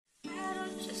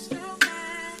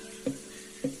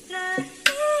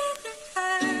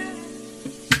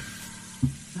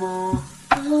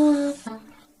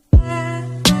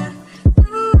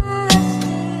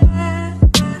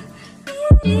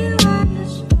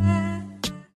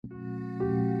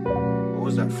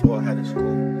was that floor I had in school?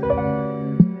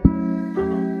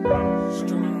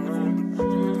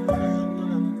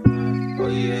 Oh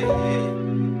yeah, yeah.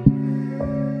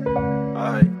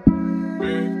 Alright.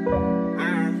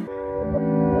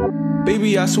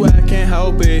 Baby, I swear I can't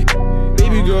help it.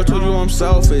 Baby girl told you I'm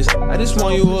selfish. I just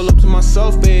want you all up to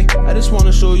myself, babe. I just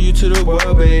wanna show you to the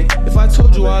world, babe. If I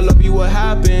told you I love you, what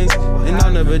happens? And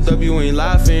I never dub, you ain't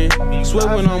laughing.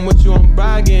 Swear when I'm with you, I'm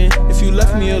bragging. If you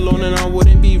left me alone, then I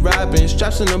wouldn't be rapping.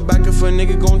 Straps in the back if a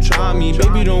nigga gon' try me.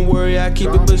 Baby, don't worry, I keep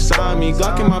it beside me.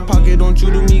 Glock in my pocket, don't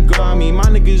you do me grimy. My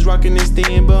niggas rockin' and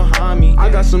staying behind me. I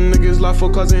got some niggas lost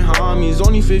for cousin homies.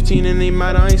 Only 15 and they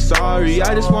mad, I ain't sorry.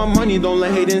 I just want money, don't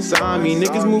let hate inside me.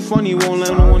 Niggas move funny, won't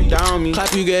let no one down me.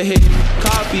 Clap, you get hit,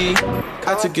 copy.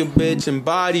 I took your bitch and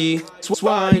body.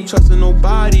 Swear I ain't trusting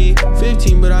nobody.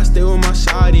 15, but I stay with my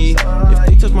shawty. If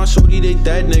they touch my shorty, they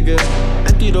dead, nigga.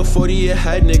 Empty the 40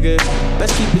 ahead, nigga.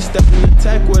 Best keep it stepping the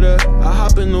tech with her. I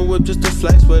hop in the whip just to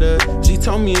flex with her. She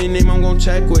tell me her name, I'm gon'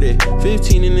 check with it.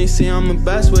 15 and they say I'm the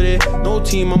best with it. No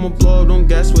team, I'ma blow up, don't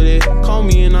guess with it. Call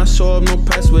me and I show up, no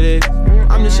press with it.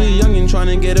 I'm just a youngin'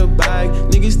 tryna get a bag.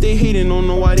 Niggas stay hating, don't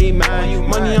know why they mad.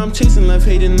 Money I'm chasing, left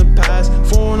hate in the past.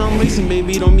 Foreign I'm racing,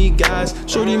 baby, don't be gas.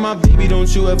 Shorty my baby,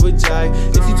 don't you ever jag.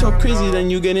 If you talk crazy, then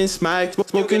you getting smacked.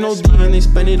 Smoking OD and they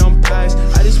spend it on packs.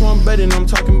 I just want bread and I'm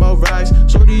talking about racks.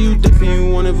 Shorty, you different, you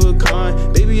one of a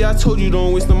kind. Baby, I told you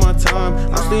don't waste my time.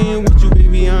 I'm staying with you,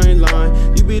 baby, I ain't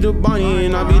lying. You be the Bonnie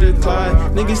and I be the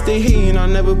Clyde. Niggas stay hating, I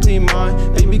never play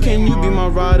mine. Baby, can you be my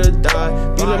ride or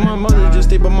die? Be like my mother, just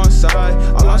stay by my side.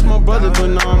 I lost my brother, but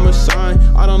now I'm a sign.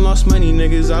 I done lost many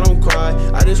niggas, I don't cry.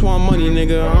 I just want money,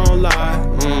 nigga, I don't lie.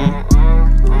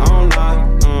 I don't lie,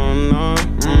 no.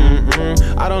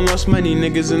 I done lost many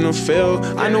niggas in the field.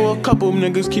 I know a couple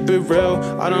niggas keep it real.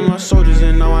 I done lost soldiers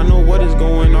and now I know what is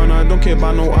going on. I don't care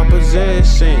about no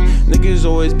opposition. Niggas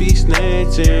always be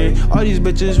snitching. All these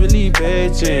bitches really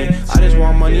bitching. I just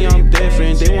want money, I'm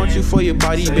different. They want you for your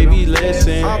body, baby,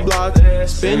 listen. I block,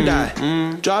 spin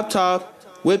that, drop top,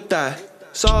 whip that.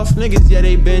 Soft niggas, yeah,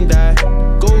 they been that.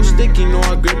 Gold sticky, know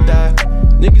I grip that.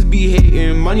 Niggas be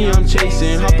hating, money I'm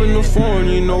chasing. Hop in the phone,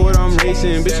 you know what I'm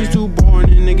racing. Bitches too boring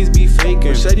and niggas be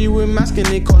faking. Machete with mask and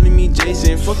they calling me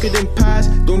Jason. Fuck it and pass,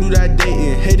 don't do that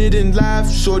dating. Hit it and laugh,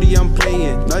 shorty I'm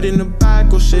playing. Not in the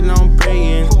back, oh shit now I'm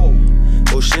praying.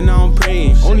 Oh shit now I'm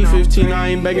praying. Only 15, I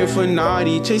ain't begging for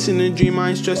naughty. Chasing a dream, I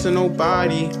ain't stressing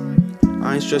nobody.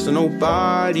 I ain't stressing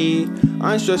nobody.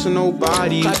 I ain't stressing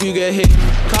nobody. Clap, you get hit,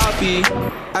 copy.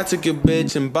 I took your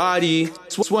bitch and body.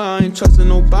 Swear I ain't trusting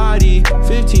nobody.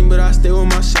 15, but I stay with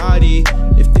my shawty.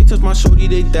 If they touch my shorty,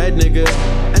 they dead, nigga.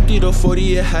 Empty the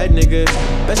 40 ahead, nigga.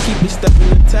 Best keep it stepping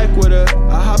the tech with her.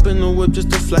 I hop in the whip just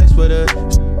to flex with her.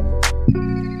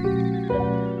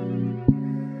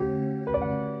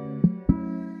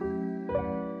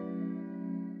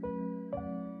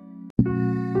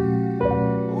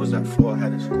 What was that floor I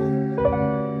had in school?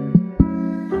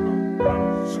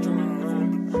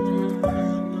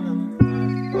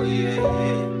 Oh yeah, yeah.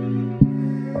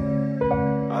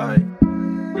 Alright.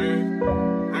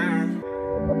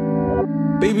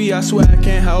 Baby, I swear I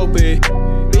can't help it.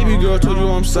 Baby girl told you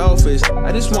I'm selfish.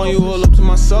 I just want you all up to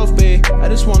myself, babe. I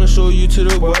just wanna show you to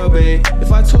the world, babe.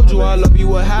 If I told you I love you,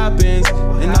 what happens?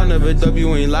 And I never dub,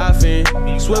 you ain't laughing.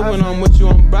 Swear when I'm with you,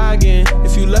 I'm bragging.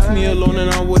 If you left me alone, then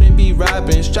I wouldn't be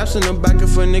rapping. Straps in the back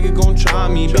if a nigga gon' try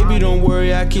me. Baby, don't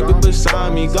worry, I keep it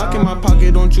beside me. Glock in my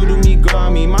pocket, don't you do me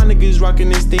grimy. My niggas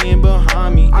rockin' and staying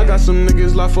behind me. I got some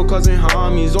niggas lost for cousin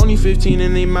homies. Only 15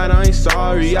 and they mad, I ain't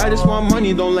sorry. I just want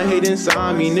money, don't let hate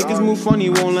inside me. Niggas move funny,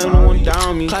 won't let no one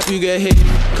down me. Clap, you get hit,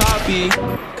 copy.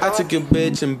 I took your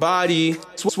bitch and body.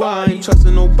 Swear I ain't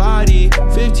trusting nobody.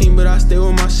 15, but I stay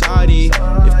with my shawty.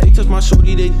 If they touch my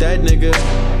shorty, they dead, nigga.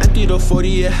 Empty the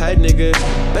 40 ahead, nigga.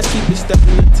 Best keep it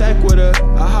stepping the tech with her.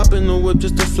 I hop in the whip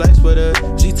just to flex with her.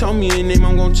 She tell me her name,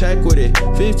 I'm gon' check with it.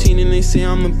 15 and they say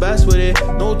I'm the best with it.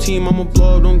 No team, I'ma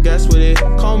blow up, don't guess with it.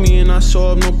 Call me and I show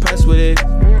up, no press with it.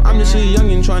 I'm just a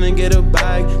youngin' tryna get a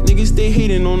bag. Niggas stay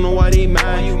hating, don't know why they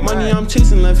mad. Money I'm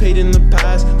chasing, left hate in the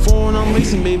past. Foreign I'm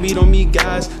racing, baby, don't be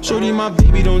gas. Shorty my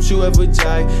baby, don't you ever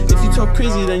jag. If you talk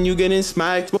crazy, then you getting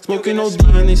smacked. Smoking OD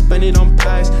and they spend it on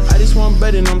packs. I just want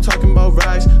bread and I'm talking about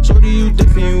racks. Shorty, you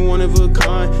different, you one of a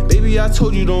kind. Baby, I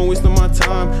told you don't waste my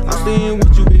time. I'm staying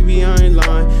with you, baby, I ain't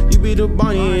lying. You be the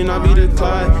Bonnie and I be the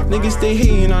Clyde. Niggas stay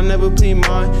hating, I never play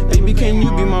mine. Baby, can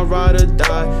you be my ride or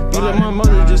die? Be like my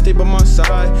mother, just stay by my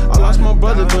side. I lost my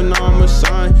brother, but now I'm a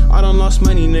sign. I done lost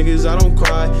many niggas, I don't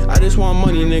cry. I just want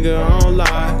money, nigga, I don't lie.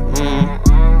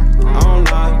 I don't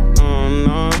lie,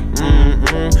 no.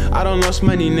 I done lost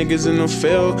many niggas in the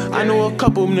field. I know a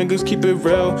couple niggas keep it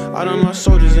real. I done lost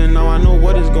soldiers and now I know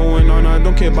what is going on. I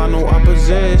don't care about no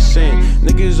opposition.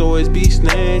 Niggas always be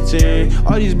snitching.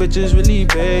 All these bitches really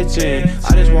bitching.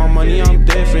 I just want money, I'm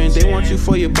different. They want you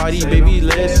for your body, baby,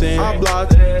 listen. I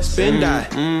block, spin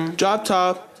that, drop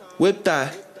top, whip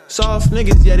that. Soft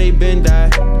niggas, yeah, they been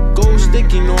that. Gold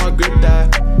sticky, know I grip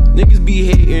that. Niggas be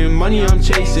hating, money I'm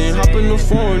chasing. Hop in the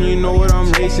phone, you know what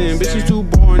I'm racing. Bitches too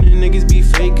boring and niggas be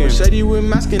faking. Machete with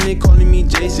mask and they calling me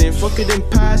Jason. Fuck it and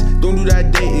pass, don't do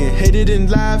that dating. Hit it and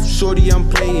laugh, shorty I'm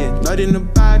playing. Not in the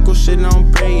back, oh shit now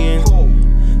I'm praying.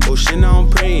 Oh shit now I'm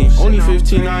praying. Only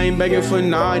 15, I ain't begging for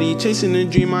naughty. Chasing a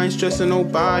dream, I ain't stressing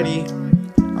nobody.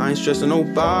 I ain't stressing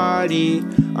nobody.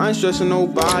 I ain't stressing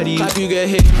nobody. Clap, you get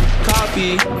hit,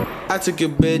 copy. I took your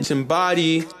bitch and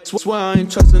body. Swear I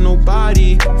ain't trusting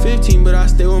nobody. 15, but I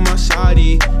stay with my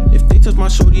shawty. If they touch my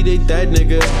shorty, they dead,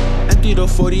 nigga. Empty the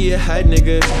 40 your head,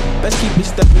 nigga. Best keep it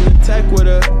stepping the tech with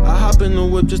her. I hop in the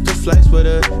whip just to flex with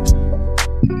her.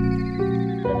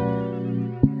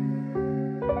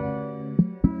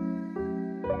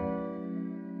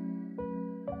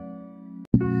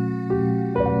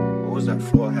 What was that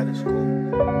floor I had at school?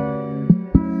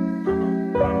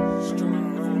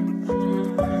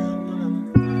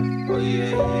 Oh yeah,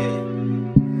 yeah.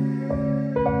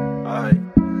 Alright.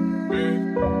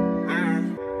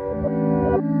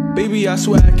 Baby, I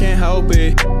swear I can't help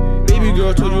it. Baby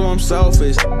girl told you I'm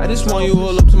selfish. I just want you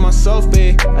all up to myself,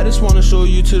 babe. I just wanna show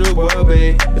you to the world,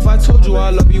 babe. If I told you I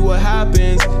love you, what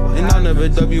happens? And I never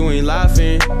dub, you ain't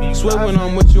laughing. Swear when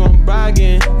I'm with you, I'm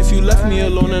bragging. If you left me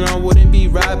alone, then I wouldn't be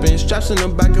rapping. Straps in the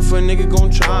back if a nigga gon'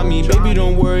 try me. Baby,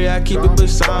 don't worry, I keep it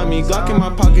beside me. Glock in my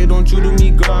pocket, don't you do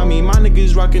me grimy. My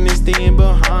niggas rockin' and staying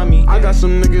behind me. I got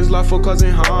some niggas locked for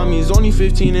cousin homies. Only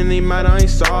 15 and they mad, I ain't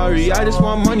sorry. I just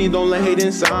want money, don't let hate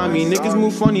inside me. Niggas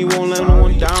move funny, won't let no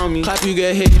one down me. Clap, you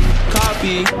get hit,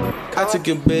 copy. I took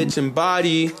your bitch and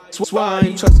body. Swear I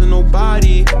ain't trusting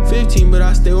nobody. 15, but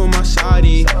I stay with my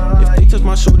shawty. If they touch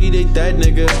my shorty, they dead,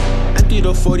 nigga. Empty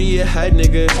the 40 your head,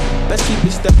 nigga. Best keep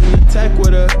it stepping the tech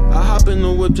with her. I hop in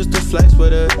the whip just to flex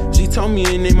with her. She tell me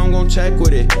her name, I'm gon' check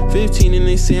with it. 15 and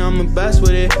they say I'm the best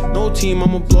with it. No team,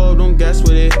 I'ma blow up, don't guess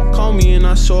with it. Call me and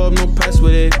I show up, no press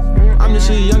with it. I'm just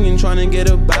a youngin' tryna get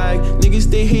a bag. Niggas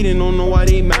stay hating, don't know why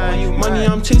they mad. Money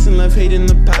I'm chasing, left hate in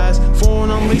the past.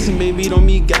 Phone I'm racing, baby, don't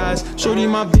be gas. Shorty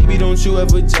my baby, don't you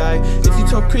ever jag. If you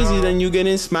talk crazy, then you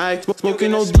getting smacked.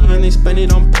 Smoking OD and they spend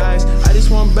it on packs. I just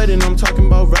want bread and I'm talking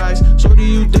about racks. Shorty,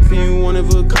 you different, you one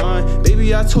of a kind.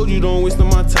 Baby, I told you don't waste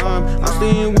my time. I'm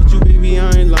staying with you, baby, I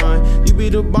ain't lying. You be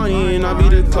the Bonnie and I be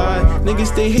the Clyde. Niggas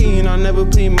stay hating, I never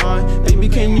play mine. Baby,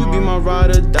 can you be my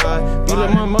ride or die? Be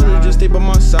like my mother, just stay by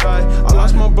my side. I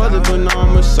lost my brother, but now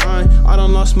I'm a sign. I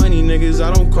done lost many niggas,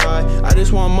 I don't cry. I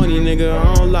just want money, nigga,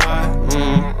 I don't lie.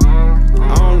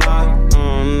 I don't lie,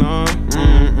 no.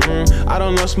 I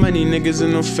done lost many niggas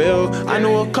in the field. I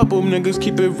know a couple niggas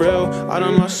keep it real. I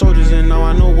done lost soldiers and now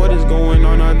I know what is going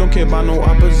on. I don't care about no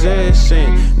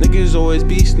opposition. Niggas always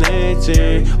be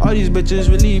snitching. All these bitches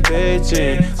really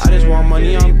bitching. I just want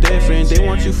money, I'm different. They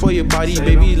want you for your body,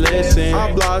 baby, listen.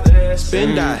 I block,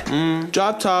 spin that,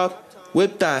 drop top,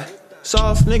 whip that.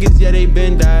 Soft niggas, yeah, they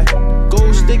been that.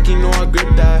 Gold sticky, know I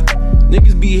grip that.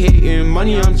 Niggas be hating,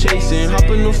 money I'm chasing. Hop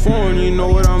in the phone, you know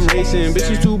what I'm racing.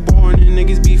 Bitches too boring and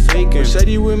niggas be faking.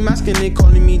 Machete with mask and they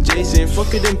calling me Jason.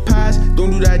 Fuck it and pass, don't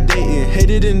do that dating.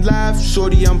 Hit it and laugh,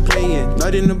 shorty I'm playing.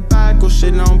 Not in the back, oh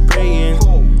shit now I'm praying.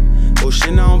 Oh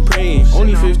shit now I'm praying.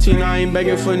 Only 15, I ain't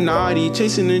begging for naughty.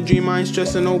 Chasing a dream, I ain't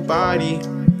stressing nobody.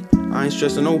 I ain't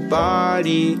stressing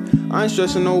nobody. I ain't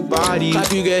stressing nobody.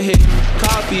 Clap, you get hit,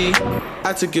 copy.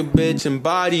 I took your bitch and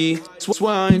body.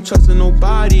 Swear I ain't trusting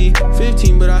nobody.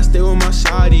 15, but I stay with my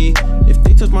shawty. If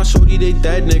they touch my shorty, they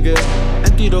dead, nigga.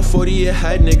 Empty the 40 your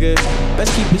head, nigga.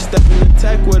 Best keep it stepping the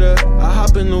tech with her. I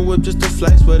hop in the whip just to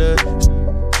flex with her.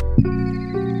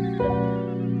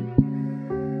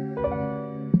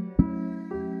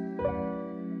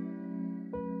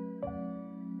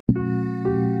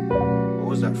 What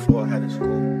was that floor I had at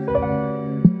school?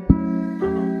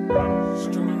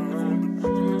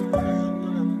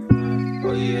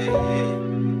 Oh yeah, yeah.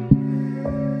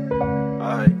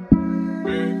 Alright.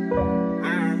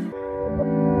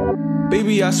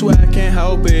 Baby, I swear I can't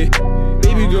help it.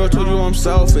 Baby girl told you I'm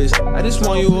selfish. I just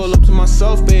want you all up to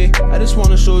myself, babe. I just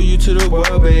wanna show you to the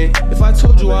world, babe. If I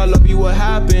told you I love you, what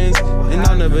happens? And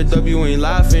I never dub, you ain't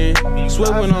laughing.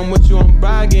 Swear when I'm with you, I'm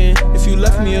bragging. If you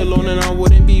left me alone, then I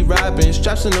wouldn't be rapping.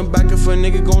 Straps in the back if a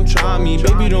nigga gon' try me.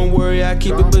 Baby, don't worry, I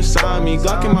keep it beside me.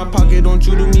 Glock in my pocket, don't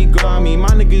you do me grimy. My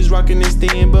niggas rockin' and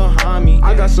staying behind me.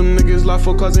 I got some niggas locked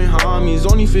for cousin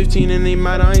homies. Only 15 and they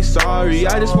mad, I ain't sorry.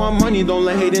 I just want money, don't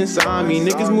let hate inside me.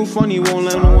 Niggas move funny, won't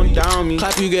let no one down me.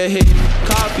 Clap, you get hit,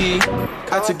 copy.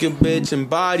 I took your bitch and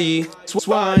body.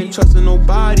 Swear I ain't trusting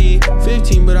nobody.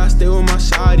 15, but I stay with my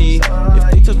shawty.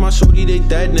 If they touch my shorty, they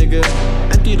dead, nigga.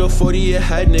 Empty the 40, your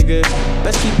head, nigga.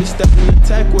 Best keep it stepping the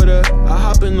tech with her. I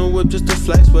hop in the whip just to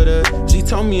flex with her. She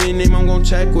tell me her name, I'm gon'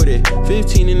 check with it.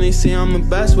 15 and they say I'm the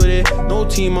best with it. No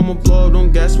team, I'ma blow up,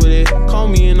 don't guess with it. Call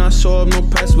me and I show up, no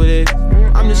press with it.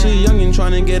 I'm just a youngin'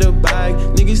 tryna get a bag.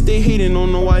 Niggas stay hating,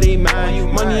 don't know why they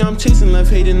mad. Money I'm chasing, left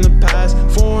hate in the past.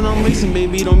 Foreign I'm racing,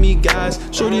 baby, don't be gas.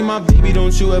 Shorty my baby,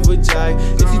 don't you ever jag.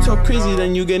 If you talk crazy,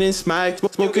 then you getting smacked.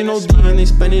 Smoking OD and they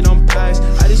spend it on packs.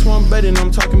 I just want better and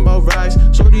I'm talking about racks.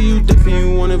 Shorty, you different,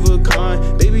 you one of a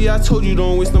kind. Baby, I told you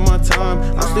don't waste my time.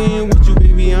 I'm staying with you,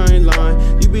 baby, I ain't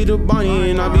lying. You be the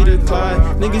Bonnie and I be the Clyde.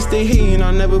 Niggas stay hating,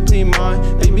 I never play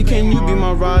mine. Baby, can you be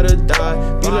my ride or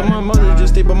die? Be like my mother,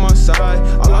 just stay by my side.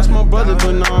 I lost my brother,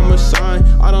 but now I'm a sign.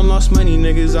 I done lost many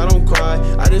niggas, I don't cry.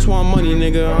 I just want money,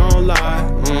 nigga, I don't lie.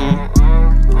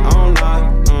 I don't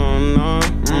lie.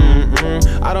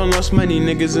 I done lost many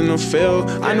niggas in the field.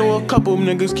 I know a couple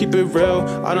niggas keep it real.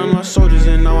 I done lost soldiers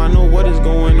and now I know what is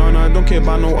going on. I don't care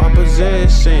about no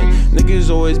opposition. Niggas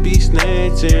always be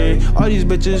snitching. All these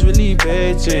bitches really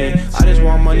bitching. I just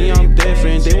want money, I'm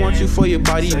different. They want you for your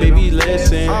body, baby,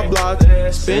 listen. I block,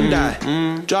 spin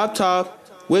that, drop top,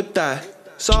 whip that.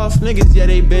 Soft niggas, yeah,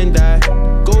 they been that.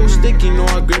 Gold sticky, know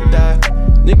I grip that.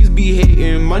 Niggas be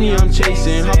hating, money I'm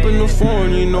chasing. Hop in the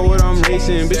phone, you know what I'm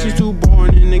lacing. Bitches too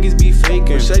boring and niggas be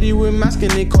faking. Machete with mask and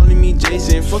they calling me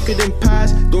Jason. Fuck it and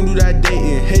pass, don't do that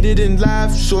dating. Hit it and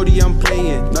laugh, shorty I'm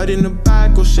playing. Not in the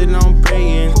back, oh shit now I'm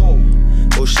praying.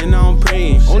 Oh shit now I'm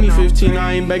praying. Only 15,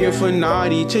 I ain't begging for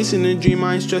naughty. Chasing a dream,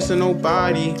 I ain't stressing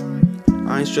nobody.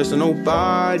 I ain't stressing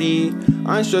nobody.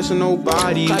 I ain't stressing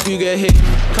nobody. Clap, you get hit,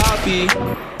 copy.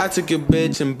 I took your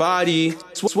bitch and body.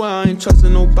 Swear I ain't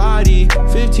trusting nobody.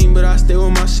 15, but I stay with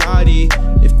my shawty.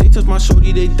 If they touch my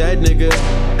shorty, they dead, nigga.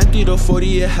 Empty the 40,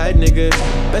 your head, nigga.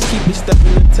 Best keep it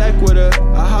stepping the tech with her.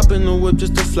 I hop in the whip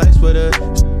just to flex with her.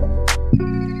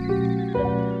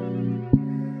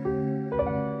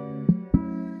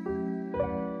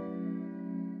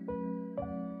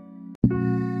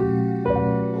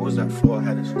 What was that floor I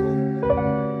had in school?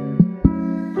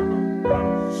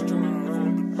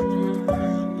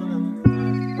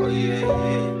 Oh yeah, yeah.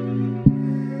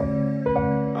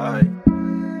 Alright.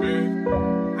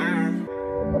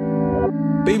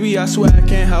 Baby, I swear I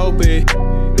can't help it.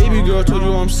 Baby girl told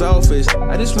you I'm selfish.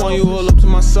 I just want you all up to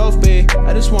myself, babe.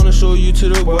 I just wanna show you to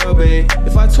the world, babe.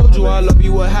 If I told you I love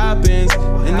you, what happens?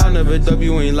 And I never dub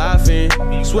you, ain't laughing.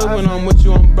 Swear when I'm with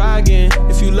you, I'm bragging.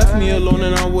 If you left me alone,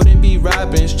 then I wouldn't be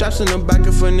rapping. Straps in the back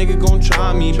if a nigga gon'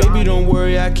 try me. Baby, don't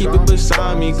worry, I keep it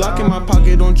beside me. Glock in my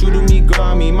pocket, don't you do me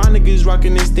grimy. My niggas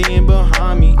rockin' and staying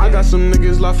behind me. I got some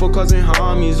niggas locked for cousin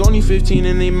homies. Only 15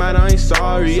 and they mad, I ain't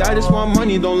sorry. I just want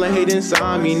money, don't let hate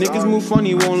inside me. Niggas move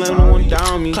funny, won't let no one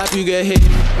down me. Clap, you get hit,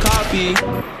 copy.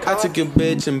 I took your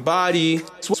bitch and body.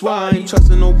 Swear I ain't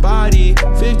trusting nobody.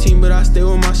 15, but I stay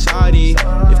with my shawty.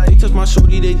 If they touch my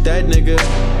shorty, they dead, nigga.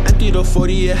 Empty the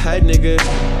 40, your head, nigga.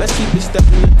 Best keep it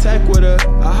stepping the tech with her.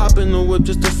 I hop in the whip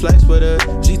just to flex with her.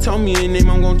 She tell me her name,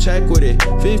 I'm gon' check with it.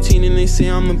 15 and they say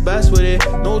I'm the best with it.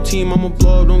 No team, I'ma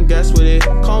blow up, don't guess with it.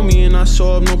 Call me and I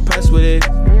show up, no press with it.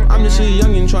 I'm just a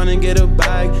youngin' tryna get a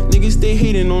bag. Niggas stay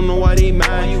hating, don't know why they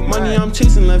mad. Money I'm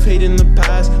chasing, left hate in the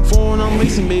past. Foreign I'm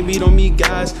racing, baby, don't be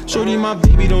gas. Shorty my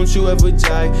baby, don't you ever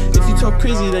jag. If you talk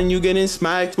crazy, then you getting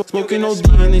smacked. Smoking OD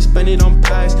and they spend it on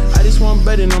packs. I just want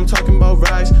better and I'm talking about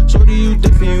racks. Shorty, you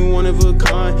different, you one of a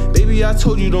kind. Baby, I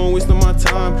told you don't waste my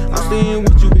time. I'm staying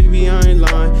with you, baby, I ain't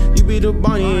lying. You be the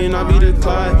Bonnie and I be the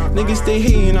Clyde. Niggas stay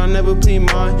hating, I never play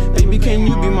mine. Baby, can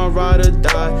you be my ride or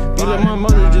die? Be like my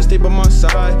mother, just stay by my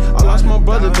side. I lost my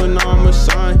brother, but now I'm a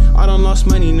sign. I done lost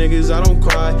many niggas, I don't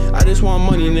cry. I just want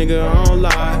money, nigga, I don't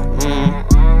lie.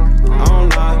 I don't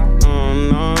lie.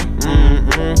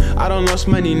 I done lost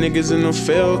many niggas in the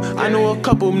field. I know a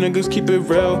couple niggas keep it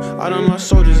real. I done lost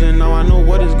soldiers and now I know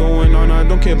what is going on. I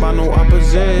don't care about no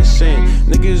opposition.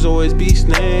 Niggas always be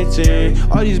snitching.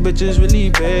 All these bitches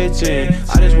really bitching.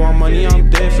 I just want money, I'm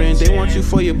different. They want you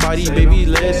for your body, baby,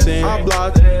 listen. I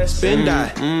block, spin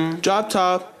that, drop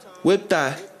top, whip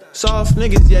that. Soft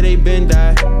niggas, yeah, they been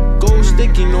that. Gold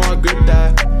sticky, know I grip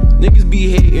that. Niggas be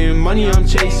hating, money I'm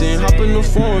chasing. Hop in the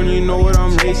phone, you know what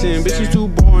I'm lacing. Bitches too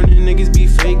boring. boring and niggas be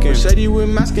faking. Machete with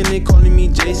mask and they calling me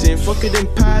Jason. Fuck it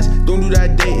and pass, don't do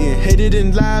that dating. Hit it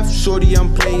and laugh, shorty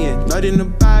I'm playing. Not in the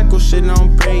back, oh shit now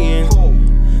I'm praying.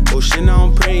 Oh shit now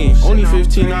I'm praying. Only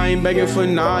 15, I ain't begging for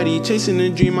naughty. Chasing a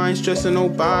dream, I ain't stressing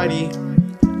nobody.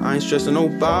 I ain't stressing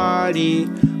nobody.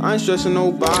 I ain't stressing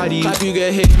nobody. Clap, you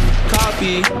get hit,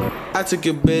 copy. I took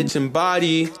your bitch and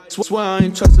body. Swear I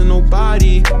ain't trusting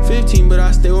nobody. 15, but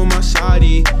I stay with my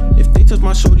shawty. If they touch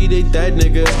my shorty, they dead,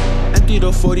 nigga. Empty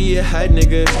the 40 ahead,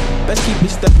 nigga. Best keep it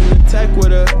stepping the tech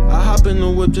with her. I hop in the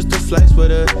whip just to flex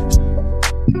with her.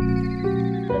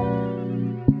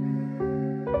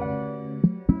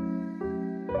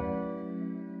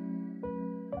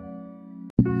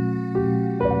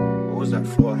 What was that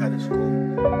floor I had in school?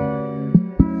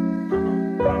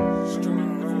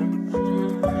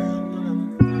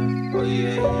 Oh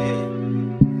yeah, yeah.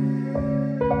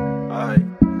 Alright.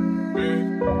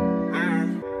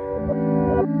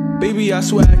 Baby, I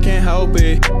swear I can't help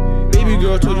it. Baby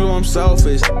girl told you I'm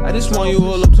selfish. I just want you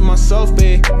all up to myself,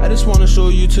 babe. I just wanna show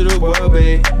you to the world,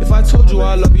 babe. If I told you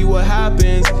I love you, what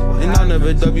happens? And I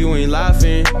never dub you, ain't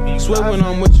laughing. Swear when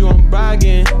I'm with you, I'm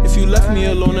bragging. If you left me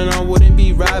alone, then I wouldn't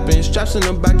be rapping. Straps in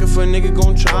the back if a nigga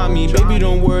gon' try me. Baby,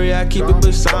 don't worry, I keep it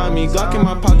beside me. Glock in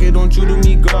my pocket, don't you do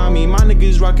me grimy. My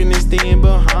niggas rockin' and staying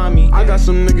behind me. I got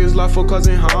some niggas left for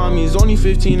cousin homies. Only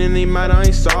 15 and they mad, I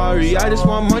ain't sorry. I just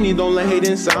want money, don't let hate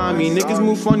inside me. Niggas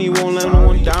move funny, won't let no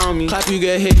one down me. Clap, you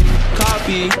get hit,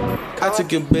 copy. I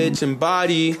took your bitch and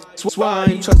body. Swear I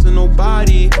ain't trusting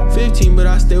nobody. 15, but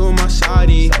I stay with my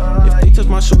shawty. If they touch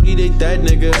my shorty, they dead,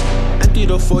 nigga. Empty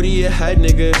the 40 ahead,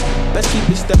 nigga. Best keep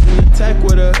it stepping the tech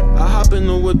with her. I hop in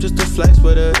the whip just to flex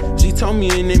with her. She tell me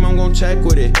her name, I'm gon' check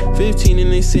with it. 15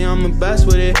 and they say I'm the best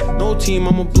with it. No team,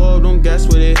 I'ma blow up, don't guess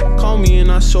with it. Call me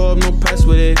and I show up, no press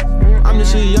with it. I'm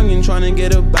just a youngin' tryna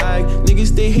get a bag. Niggas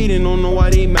stay hating, don't know why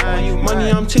they mad.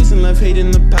 Money I'm chasing, left hate in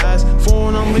the past.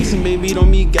 Phone I'm racing, baby, don't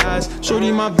meet gas.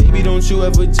 Shorty my baby, don't you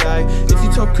ever jag. If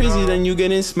you talk crazy, then you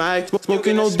getting smacked.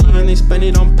 Smoking OD and they spend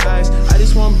it on packs. I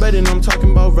just want bread and I'm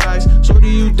talking about racks. Shorty,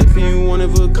 you different, you one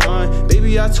of a kind.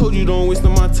 Baby, I told you don't waste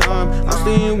my time. I'm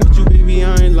staying with you, baby,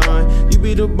 I ain't lying. You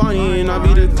be the Bonnie and I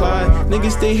be the Clyde.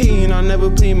 Niggas stay hating, I never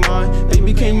play mine.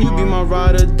 Baby, can you be my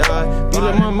ride or die? Be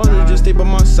like my mother, just stay by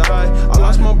my side. I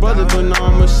lost my brother, but now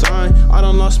I'm a sign. I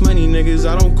done lost many niggas,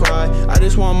 I don't cry. I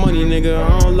just want money, nigga,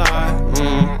 I don't lie.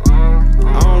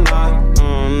 I don't lie,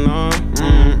 no.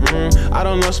 I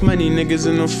done lost many niggas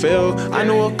in the field. I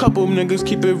know a couple niggas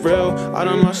keep it real. I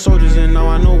done lost soldiers and now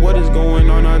I know what is going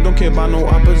on. I don't care about no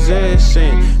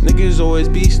opposition. Niggas always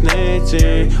be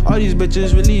snitching. All these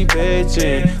bitches really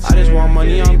bitching. I just want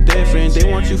money, I'm different. They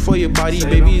want you for your body,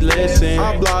 baby, listen.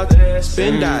 I block,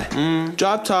 spin that,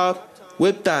 drop top,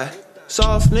 whip that.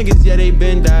 Soft niggas, yeah, they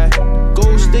been that.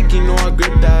 Gold sticky, know I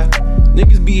grip that.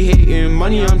 Niggas be hating,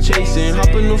 money I'm chasing. Hop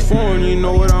in the phone, you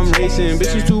know what I'm racing.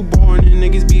 Bitches too boring and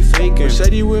niggas be faking.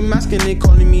 Machete with mask and they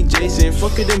calling me Jason.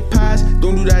 Fuck it and pass,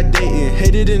 don't do that dating.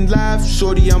 Hit it and laugh,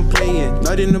 shorty I'm playing.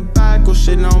 Not in the back, oh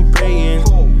shit now I'm praying.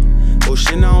 Oh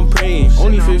shit now I'm praying.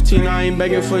 Only 15, I ain't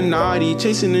begging for naughty.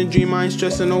 Chasing a dream, I ain't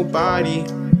stressing nobody.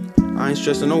 I ain't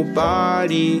stressing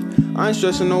nobody. I ain't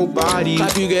stressing nobody.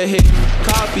 Clap, you get hit,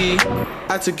 copy.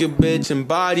 I took your bitch and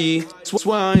body.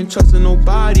 Swear I ain't trusting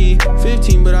nobody.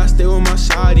 15, but I stay with my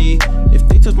shawty. If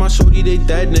they touch my shorty, they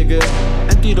dead, nigga.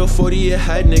 Empty the 40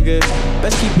 ahead, nigga.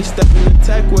 Best keep it stepping the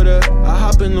tech with her. I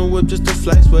hop in the whip just to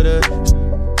flex with her.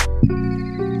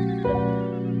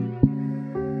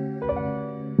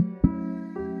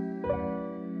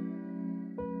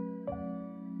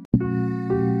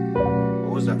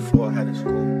 What was that floor I had in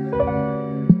school?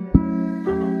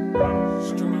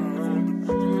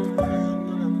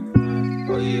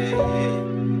 Oh yeah, yeah.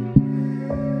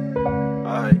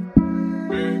 Alright.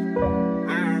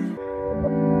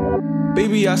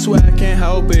 Baby, I swear I can't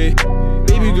help it.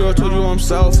 Baby girl told you I'm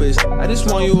selfish. I just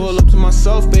want you all up to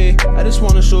myself, babe. I just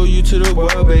wanna show you to the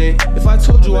world, babe. If I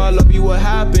told you I love you, what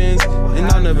happens? And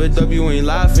I never dub you, ain't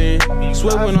laughing.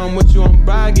 Swear when I'm with you, I'm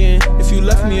bragging. If you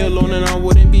left me alone, then I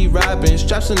wouldn't be rapping.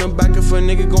 Straps in the back if a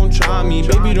nigga gon' try me.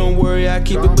 Baby, don't worry, I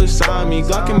keep it beside me.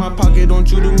 Glock in my pocket, don't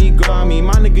you do me grimy.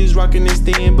 My niggas rockin' and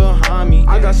staying behind me.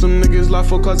 I got some niggas left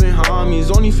for cousin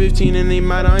homies. Only 15 and they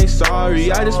mad, I ain't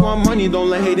sorry. I just want money, don't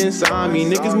let hate inside me.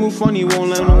 Niggas move funny, won't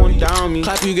let no one down me.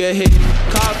 Clap, you get hit,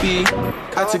 copy.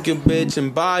 I took your bitch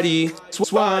and body.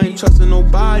 Swear I ain't trusting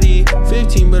nobody.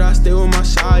 15, but I stay with my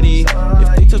shawty.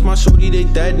 If they touch my shorty, they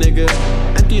dead, nigga.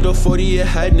 Empty the 40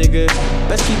 ahead, nigga.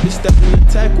 Best keep it stepping the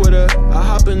tech with her. I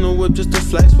hop in the whip just to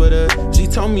flex with her. She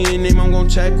tell me her name, I'm gon'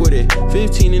 check with it.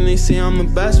 15 and they say I'm the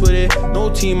best with it. No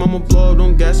team, I'ma blow up,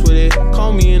 don't guess with it.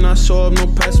 Call me and I show up, no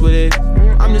press with it.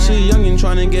 I'm just a youngin'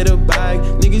 tryna get a bag.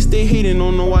 Niggas stay hating,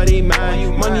 don't know why they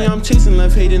mad. Money I'm chasing,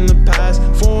 left hate in the past.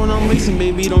 Foreign I'm racing,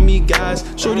 baby, don't be gas.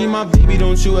 Shorty my baby,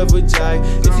 don't you ever jag.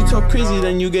 If you talk crazy,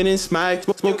 then you getting smacked.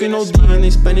 Smoking OD and they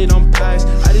spend it on packs.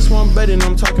 I just want bread and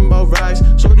I'm talking about racks.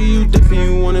 Shorty, you different,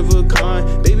 you one of a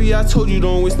kind. Baby, I told you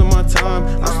don't waste my time.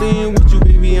 I'm staying with you,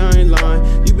 baby, I ain't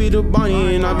lying. You be the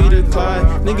Bonnie and I be the Clyde.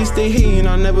 Niggas stay hating,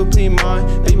 I never play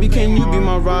mine. Baby, can you be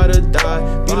my ride or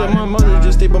die? Be like my mother,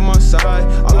 just stay by my side.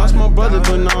 I lost my brother,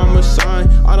 but now I'm a sign.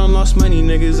 I done lost many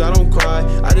niggas, I don't cry.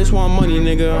 I just want money,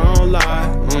 nigga, I don't lie.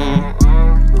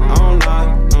 I don't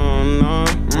lie, no.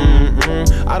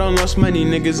 I done lost many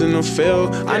niggas in the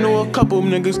field. I know a couple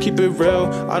niggas keep it real.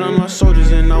 I done lost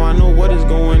soldiers and now I know what is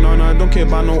going on. I don't care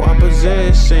about no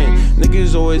opposition.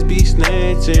 Niggas always be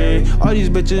snitching. All these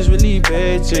bitches really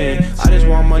bitching. I just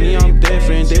want money, I'm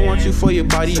different. They want you for your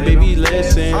body, baby,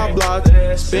 listen. I block,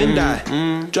 spin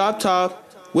that, drop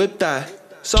top, whip that.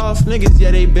 Soft niggas,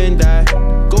 yeah, they been that.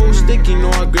 Gold sticky, know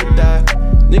I grip that.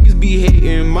 Niggas be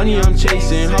hating, money I'm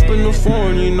chasing. Hop in the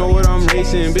phone, you know what I'm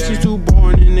racing. Bitches too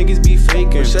boring and niggas be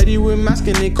faking. Machete with mask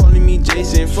and they calling me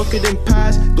Jason. Fuck it and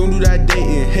pass, don't do that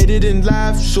dating. Hit it and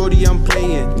laugh, shorty I'm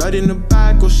playing. Not in the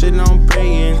back, oh shit now I'm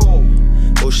praying.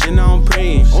 Oh shit now I'm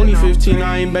praying. Only 15,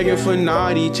 I ain't begging for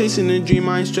naughty. Chasing a dream,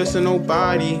 I ain't stressing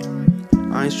nobody.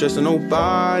 I ain't stressing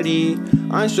nobody.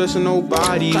 I ain't stressing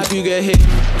nobody. Clap, you get hit,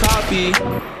 copy.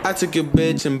 I took your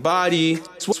bitch and body.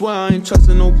 Swear I ain't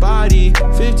trusting nobody.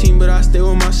 15, but I stay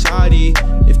with my shawty.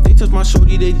 If they touch my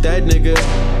shorty, they dead, nigga.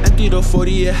 Empty the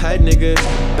 40 ahead, nigga.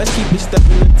 Best keep it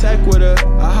stepping the tech with her.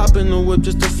 I hop in the whip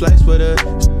just to flex with her.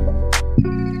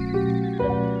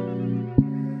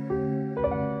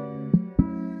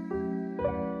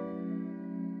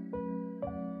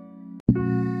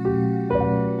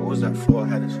 What was that floor I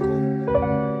had in school?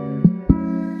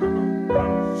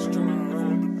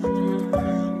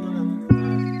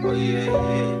 Oh yeah.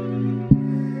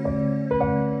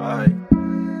 Alright.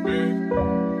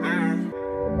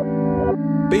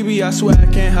 Baby, I swear I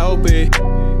can't help it.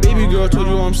 Baby girl told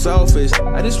you I'm selfish.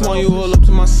 I just want you all up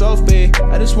to myself, babe.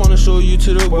 I just wanna show you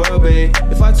to the world, babe.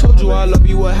 If I told you I love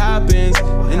you, what happens?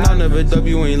 And I never dub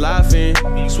you, ain't laughing.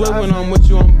 Swear when I'm with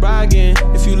you, I'm bragging.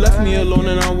 If you left me alone,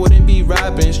 then I wouldn't be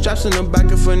rapping. Straps in the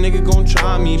back if a nigga gon'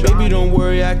 try me. Baby, don't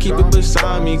worry, I keep it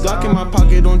beside me. Glock in my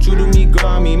pocket, don't you do me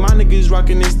grimy. My niggas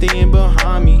rockin' and staying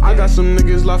behind me. I got some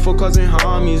niggas life for cousin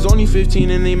homies. Only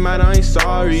 15 and they mad, I ain't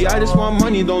sorry. I just want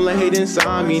money, don't let hate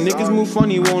inside me. Niggas move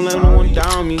funny, won't let no one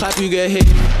down me. Clap, you get hit,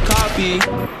 copy.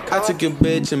 I took your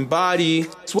bitch and body.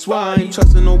 Swear I ain't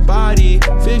trusting nobody.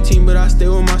 15, but I stay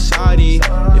with my shawty.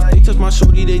 If they touch my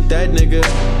shorty, they dead, nigga.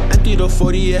 Empty the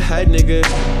 40 ahead, nigga.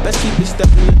 Best keep it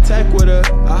stepping the tech with her.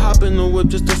 I hop in the whip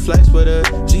just to flex with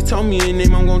her. She tell me her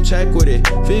name, I'm gon' check with it.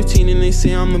 15 and they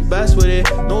say I'm the best with it.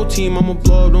 No team, I'ma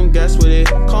blow up, don't guess with it.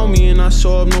 Call me and I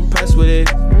show up, no press with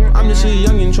it. I'm just a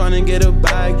youngin' tryna get a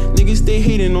bag. Niggas stay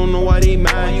hating, don't know why they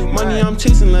mad. Money I'm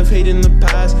chasing, left hate in the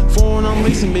past. Foreign I'm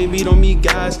racing, baby, don't be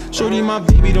gas. Shorty my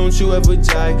baby, don't you ever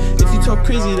jag. If you talk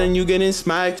crazy, then you getting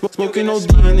smacked. Smoking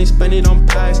OD and they spend it on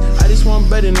packs. I just want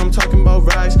bread and I'm talking about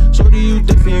racks. Shorty, you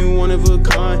different, you one of a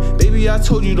kind. Baby, I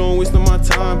told you don't waste my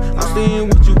time. I'm staying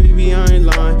with you, baby, I ain't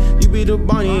lying. You be the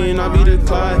Bonnie and I be the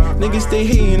Clyde. Niggas stay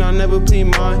hating, I never play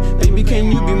mine. Baby,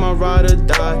 can you be my ride or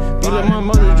die? Be like my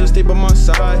mother, just stay by my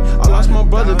side. I lost my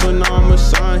brother, but now I'm a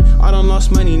sign. I done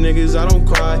lost many niggas, I don't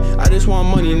cry. I just want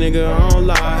money, nigga, I don't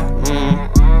lie.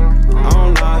 I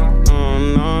don't lie,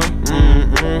 no.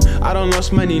 I done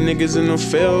lost many niggas in the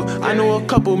field. I know a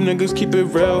couple niggas keep it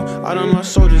real. I done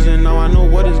lost soldiers and now I know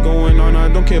what is going on. I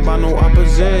don't care about no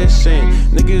opposition.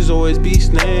 Niggas always be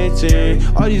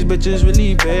snitching. All these bitches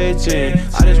really bitching.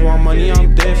 I just want money,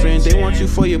 I'm different. They want you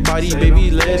for your body,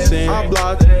 baby, listen. I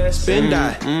block, spin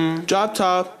that, drop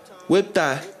top, whip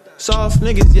that. Soft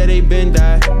niggas, yeah, they been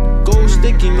that. Gold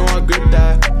sticky, know I grip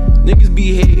that. Niggas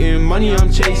be hating, money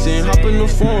I'm chasing. Hop in the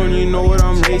phone, you know what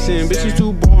I'm racing. Bitches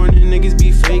too boring and niggas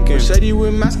be faking. Machete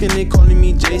with mask and they calling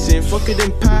me Jason. Fuck it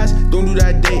and pass, don't do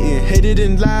that dating. Hit it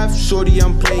and laugh, shorty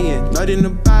I'm playing. Not in the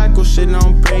back, oh shit now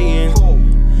I'm praying.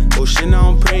 Oh shit now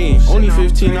I'm praying. Only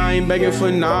 15, I ain't begging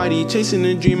for naughty. Chasing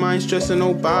a dream, I ain't stressing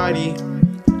nobody.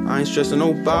 I ain't stressing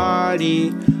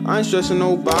nobody. I ain't stressing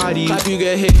nobody. Clap, you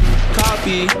get hit,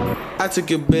 copy. I took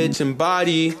your bitch and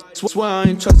body. Swear I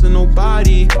ain't trusting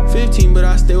nobody. 15, but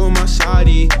I stay with my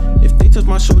shawty. If they touch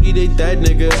my shorty, they dead,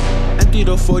 nigga. Empty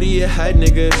the 40 ahead,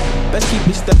 nigga. Best keep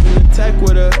it stepping the tech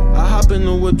with her. I hop in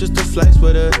the whip just to flex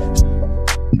with her.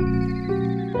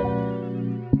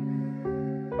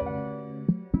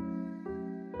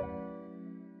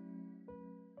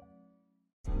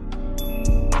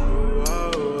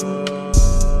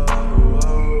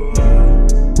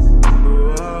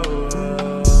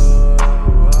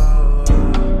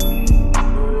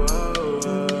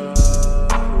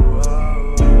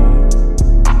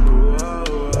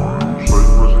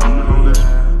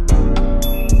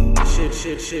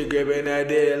 She gripping that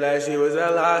dick like she was a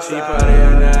lost. She party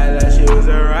all night like she was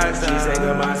a rock star. She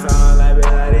singing my song like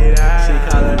Bella-dee-da. She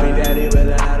calling me daddy, but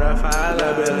not a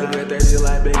father. But looking thirsty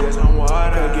like big as some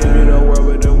water. Could give you the world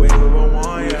with the wave of a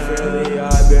wand. You feel the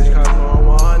odd bitch called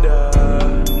Wanda.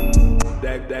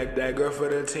 That girl for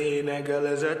the team, that girl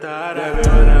is a thought. That bitch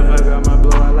wanna fuck up my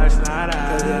blow out like Snada.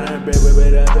 Cause then that bitch whip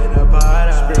it up in a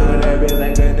pot. Spring with that bitch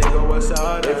like a nigga was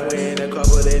soda. If we ain't a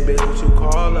couple, then bitch what you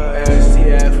call her.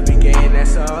 STF, we gain that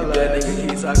solid. That nigga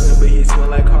keep talking, but he smell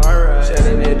like horror.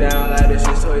 Shutting it down like this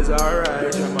shit toys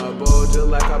alright. Bitch, I'm a bull just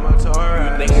like I'm a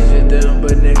Torah. You niggas just them,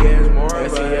 but nigga is more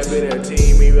of us. STF be the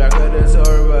team, me rock with the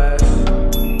tour bus.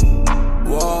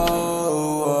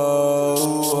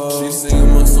 She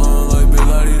singing my song like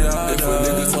Bella-dee-da. If a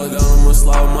nigga talk down, I'ma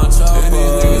slide with my chopper. And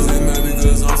these niggas ain't mad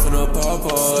because I'm finna pop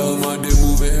up. Suckin' my dick,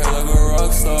 moving hair like a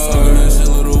rock star. Suckin' that shit,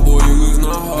 little boy, you is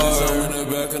not hard. Bitch, I'm in the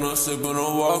back and I'm sippin'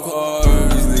 on walk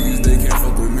hard. These niggas, they can't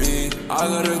fuck with me. I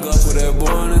got a Glock with that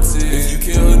boy on the tee. If you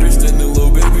can't understand it,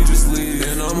 little baby, just leave.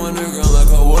 And I'm underground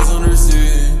like I was under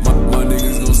sea. My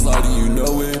niggas gon' slide and you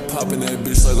know it. Poppin' that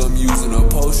bitch like I'm using a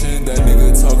potion. That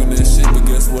nigga talking that shit, but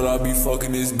guess what? I be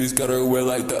fucking this bitch, got her wet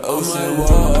like the ocean. I'm like,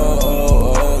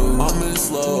 whoa, I'm in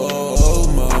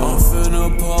slow-mo. I'm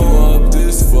finna pull up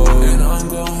this foe, and I'm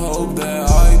gon' hope that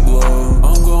I blow.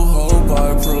 I'm gon' hope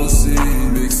I proceed.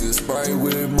 Mixin' Sprite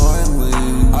with my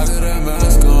lean. I got that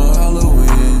mask on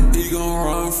Halloween. He gon'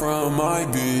 run from my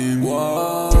beam.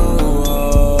 Whoa.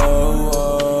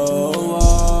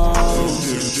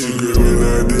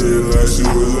 Like she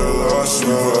was a lost star.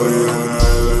 She party all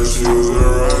night like she was a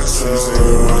rock star. She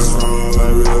singing my song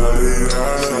like Bella-dee-da.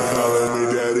 She calling me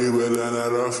daddy, but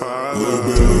not a father. Little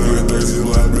bit looking thirsty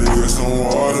like big as some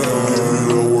water. Give me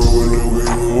the world with the wave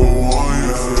of a wand.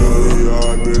 You feel the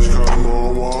odd bitch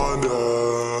called Wanda.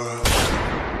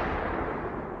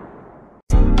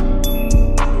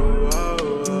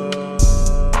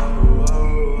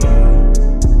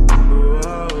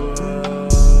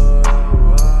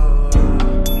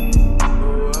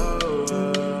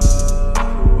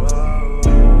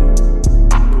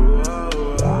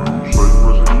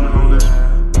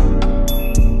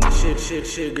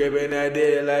 She gripping that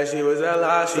dick like she was a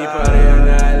lost. She party all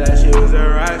night like she was a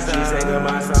rock star. She singing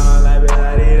my song like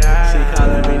Bella-dee-da. She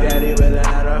calling me daddy, but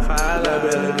not a father.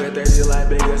 But looking thirsty like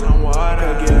big as some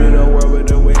water. Could give you the world with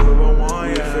the wave of a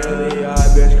wand. You feel the odd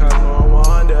bitch called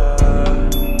Wanda.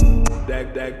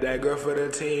 That girl for the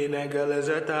team, that girl is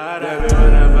a thought. That bitch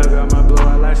wanna fuck up my blow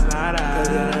out like Snada. Cause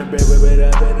then that bitch whip it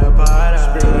up in a pot.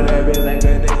 Spring with that bitch like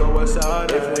a nigga was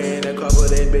soda. If we ain't a couple,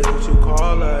 then bitch what you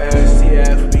call her.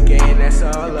 STF, we gain that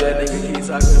solid. That nigga keep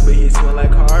talking, but he smell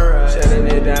like horror. Shutting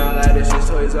it down like this shit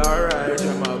toys alright. Bitch,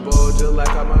 I'm a bull just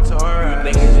like I'm a Torah.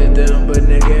 You niggas just them, but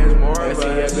nigga is more of us.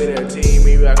 STF be the team,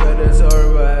 me rock with the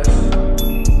tour bus.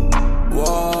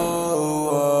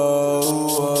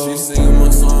 She singing my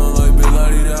song like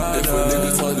Bella-dee-da. If a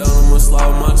nigga talk down, I'ma slide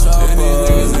with my chopper. And these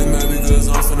niggas ain't mad because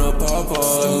I'm finna pop up.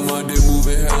 Suckin' my dick,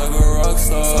 moving hair like a rock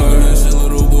star. Suckin' that shit,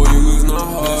 little boy, you is not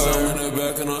hard. Bitch, I'm in the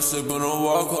back and I'm sippin' on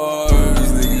walk hard.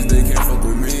 These niggas, they can't fuck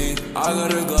with me. I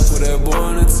got a Glock with that boy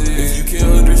on the tee. If you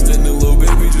can't understand it, little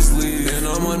baby, just leave. And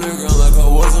I'm underground like I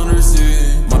was under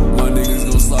sea. My niggas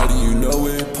gon' slide and you know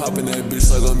it. Poppin' that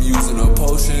bitch like I'm using a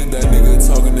potion. That nigga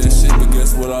talking that shit, but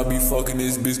guess what? I be fucking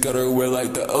this bitch, got her wet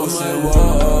like the ocean. I'm like,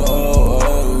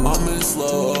 whoa, I'm in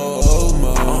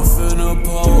slow-mo. I'm finna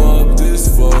pull up this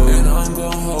foe, and I'm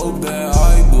gon' hope that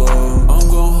I blow. I'm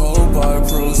gon' hope I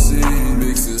proceed.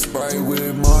 Mixin' Sprite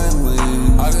with my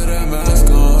lean. I got that mask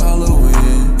on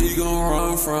Halloween. He gon'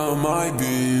 run from my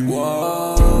beam.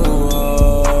 Whoa.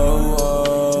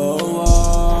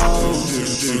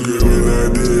 She gripping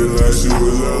that dick like she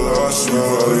was a lost star. She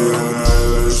party all night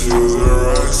like she was a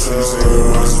rock star. She singing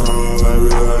my song like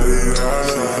Bella-dee-da.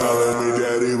 She calling me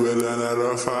daddy, but not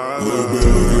a father. Little bit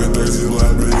looking thirsty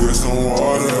like big as some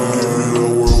water. Give me the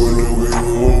world with the wave of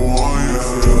a wand. You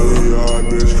feel the odd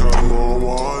bitch called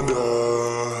Wanda.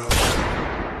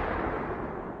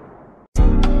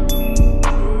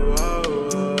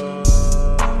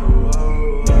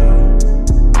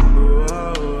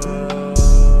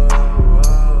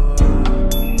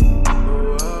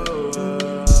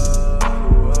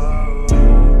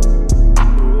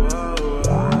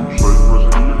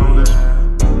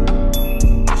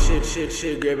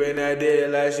 She gripping that dick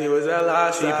like she was a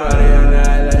lost star. She party all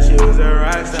night like she was a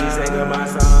rock star. She singing my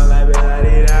song like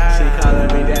Bella-dee-da. She calling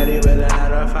me daddy, but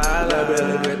not a father. But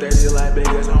looking thirsty like big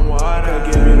as some water.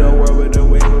 Could give you the world with the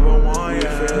wave of a wand. You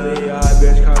feel the odd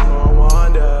bitch called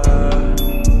Wanda.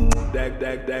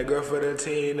 That girl for the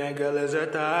team, that girl is a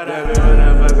thought. That bitch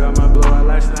wanna fuck up my blow out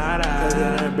like Snada. Cause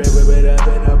then that bitch whip it up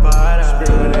in a pot.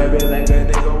 Spring that bitch like a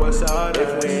nigga was all.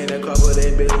 If we ain't a couple,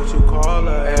 then bitch what you call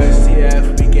her.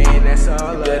 STF, we gang, that's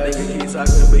all. That nigga keep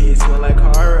talking, but he smell like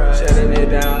horror. Shutting it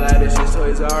down like this shit, so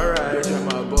it's alright. Bitch, I'm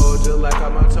a bull just like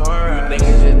I'm a Torah. You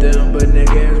niggas just dumb, but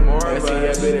nigga is more.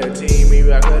 STF be the team, me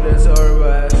rock with the tour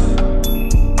bus.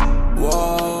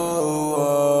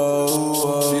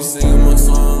 She singing my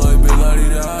song like Big Lottie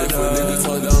Da. If a nigga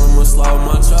talk down, I'ma slide with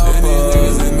my chopper. And these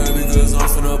niggas ain't mad because I'm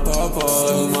finna pop up.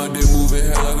 Suckin' my dick, moving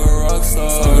hair like a rock star.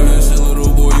 Suckin' that shit,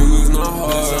 little boy, you is not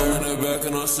hard. Bitch, I'm in the back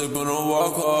and I'm sippin' on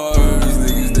walk hard. These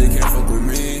niggas, they can't fuck with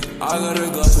me. I got a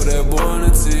Glock with that boy on the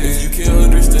tee. If you can't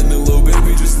understand it, little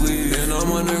baby, just leave. And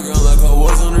I'm underground like I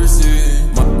was on the sea.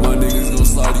 My niggas gon'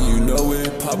 slide and you know it.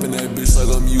 Poppin' that bitch like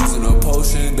I'm using a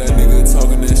potion. That nigga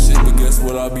talking that shit, but guess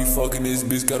what? I be fucking this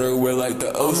bitch, got her wet like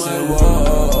the ocean. I'm like,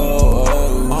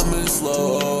 whoa, I'm in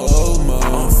slow-mo.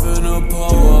 I'm finna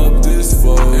pull up this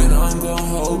foe, and I'm gon'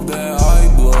 hope that I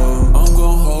blow. I'm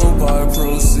gon' hope I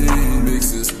proceed.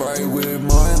 Mixin' Sprite with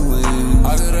my lean.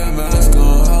 I got that mask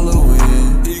on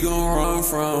Halloween. He gon' run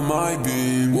from my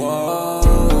beam. Whoa.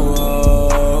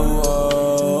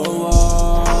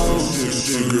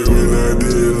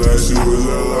 Like she was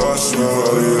a lost one.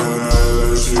 Probably a night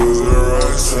like she was a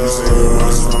rock star. She singing my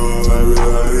song like Big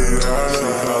Lottie Da. She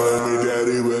calling me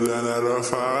daddy, but I'm not her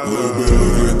father. Little bit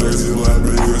looking thirsty like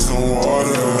big as some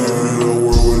water. Give me the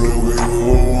world with the way who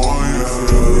want ya.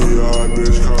 Really hard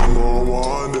bitch, come on,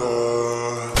 Wanda.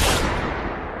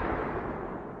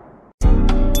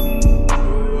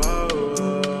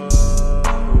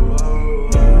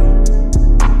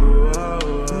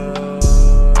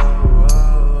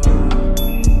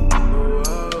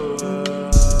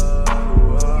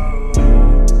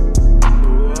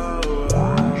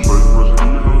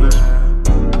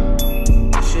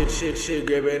 She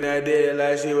gripping that dick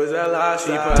like she was a lost.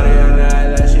 She party all night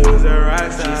like she was a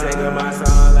rock star. She singing my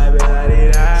song like Big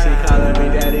Lottie Da. She calling me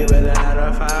daddy, but I'm not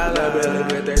her father. Little bit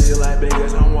looking thirsty like big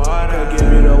as some water. Could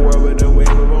give you the world with the wave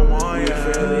of a wand. You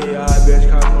feel the hard bitch,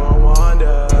 come on, Wanda.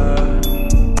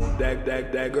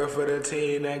 That girl for the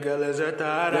team, that girl is a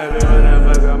thought. That bitch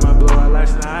wanna fuck up my blow out like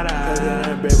Snada. Cause then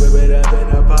that bitch whip it up in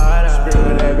a pot.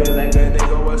 Spring that bitch like a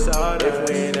nigga was all. If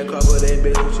we ain't a couple, then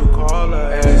bitch what you call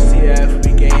her. STF,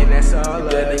 we gang, that's all.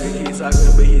 That nigga keep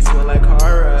talking, but he smell like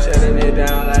horror. Shutting it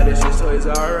down like this shit, so it's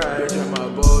alright. Bitch, I'm a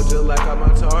bull just like I'm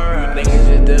a Torah. You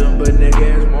niggas just dumb, but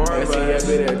nigga is more. STF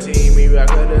be the team, me rock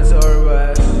with the tour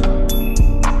bus.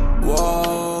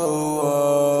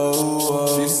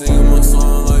 She singing my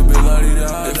song like Big Lottie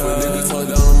Da. If a nigga talk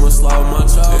down, I'ma slide with my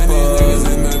chopper. And these niggas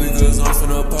ain't mad because I'm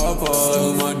finna pop up.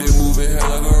 Suckin' my dick, moving hair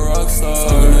like a rock star.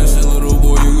 Suckin' that shit, little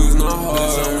boy, you is not hard.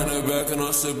 Bitch, I'm in the back and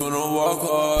I'm sippin' on walk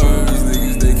hard. These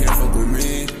niggas, they can't fuck with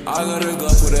me. I got a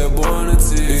Glock with that boy on the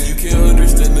tee. If you can't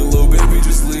understand it, little baby,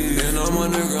 just leave. And I'm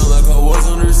underground like I was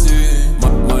on the sea.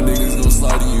 My niggas gon'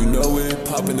 slide and you know it.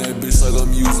 Poppin' that bitch like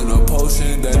I'm using a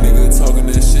potion. That nigga talking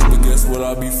that shit, but guess what?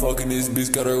 I be fucking this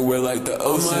bitch, got her wet like the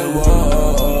ocean. I'm like,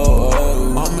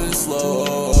 whoa, I'm in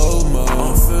slow-mo.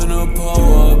 I'm finna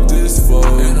pull up this foe,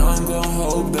 and I'm gon'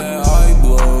 hope that I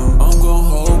blow. I'm gon'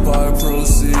 hope I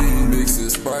proceed. Mixin'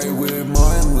 Sprite with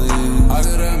my lean. I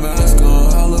got that mask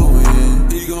on Halloween.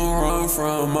 He gon' run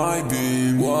from my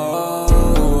beam. Whoa.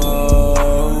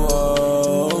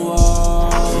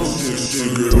 She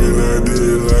gripping that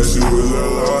dick like she was a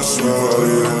lost one.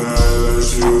 Probably a night like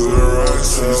she was a rock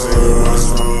star. She singing my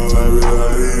song like Big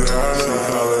Lottie Da. She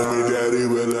calling me daddy,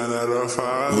 but I'm not her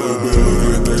father. Little bit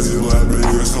looking thirsty like big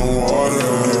as some water.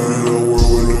 Give me the world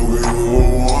with the way who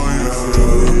want ya.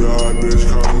 Really hard bitch,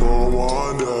 come on,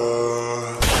 Wanda.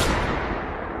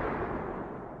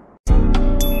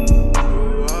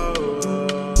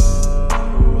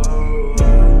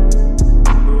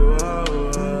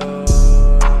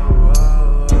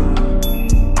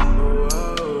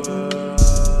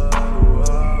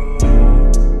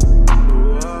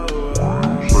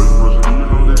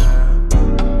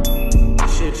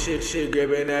 She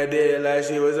gripping that dick like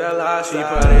she was a lost. She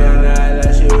party all night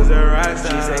like she was a rock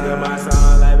star. She singing my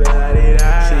song like Big Lottie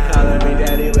Da. She calling me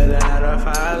daddy, but I'm not her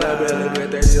father. Little bit looking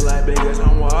thirsty like big as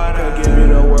some water. Could give you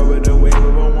the world with the wave of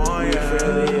a wand. You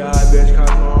feel the hard bitch,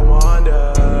 come on, Wanda.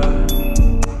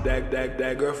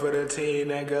 That girl for the team,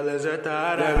 that girl is a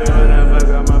thought. That bitch wanna fuck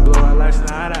up my blow out like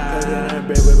Snada. Cause then that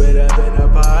bitch whip it up in a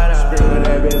pot. Spring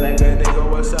that bitch like a nigga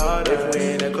was all. If we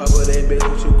ain't a couple, then bitch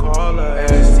what you call her.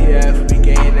 STF, we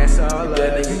gang, that's all.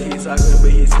 That nigga keep talking,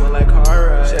 but he smell like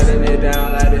horror. Shutting it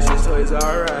down like this shit, so it's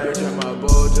alright. Bitch, I'm a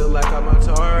bull just like I'm a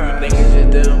Torah. You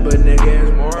niggas just dumb, but nigga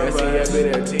is more. STF be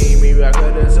the team, me rock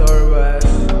with the tour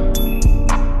bus.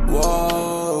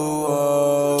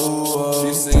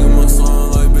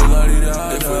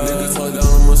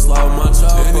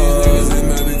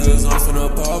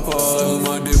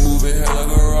 moving head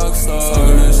like a rock star.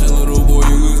 Talking that shit, little boy,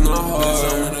 you is not hard.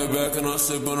 Bitch, I'm in the back and I'm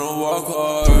sipping on walk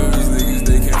hard. These niggas,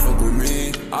 they can't fuck with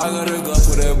me. I got a Glock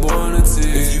with that boy on the tee.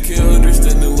 If you can't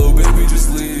understand it, little baby, just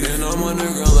leave. And I'm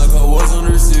underground like I was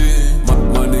undersea.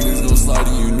 My niggas gon' slide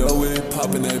and you know it.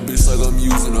 Popping that bitch like I'm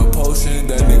using a potion.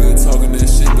 That nigga talking that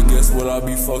shit, but guess what? I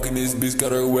be fucking this bitch,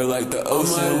 got her wet like the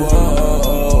ocean. I'm like,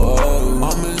 whoa,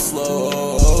 I'm in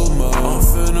slow-mo. I'm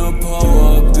finna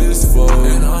pull up this foe,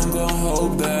 and I'm gon'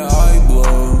 hope that I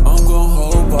blow. I'm gon'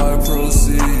 hope I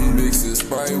proceed. Mix this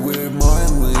Sprite with my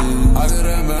lean. I got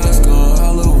that mask on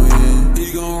Halloween.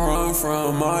 He gon' run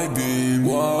from my beam.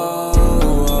 Whoa,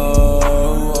 whoa,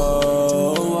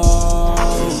 whoa,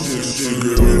 whoa. She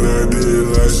gripping that dick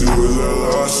like she was a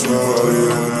lost one. Probably in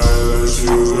the night like she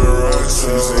was a rock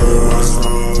star. She singing my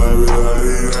song like we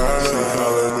la-di-da-da. She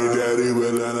calling me daddy,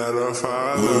 but I'm not her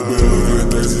father. Little bit looking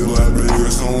thirsty like big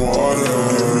as some water.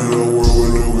 Give me the world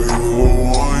with no game for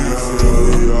one. You feel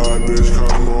me? Y'all bitch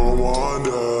call me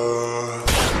Wanda.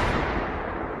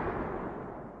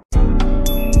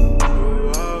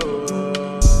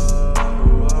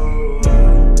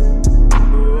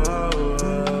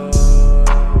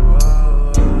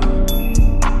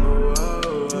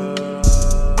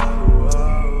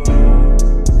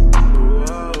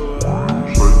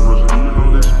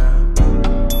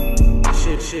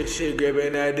 She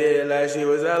gripping that dick like she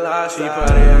was a lost. She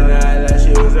party all night like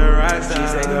she was a rock star.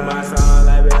 She singing my song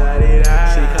like la-di-da.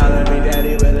 She calling me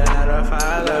daddy, but I'm not her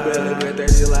father. But looking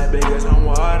thirsty like big as some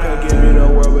water. Could give me the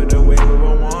world with the wave of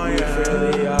a wand. You feel me?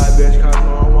 Y'all bitch call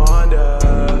me Wanda.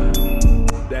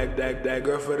 That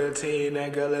girl for the team,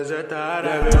 that girl is her thought.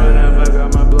 Every when I fuck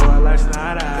up my blow out like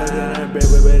Snada. Cause then I big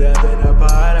whip it up in the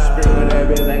pot. Sprinkle that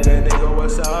bitch like a nigga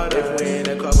with soda. If we in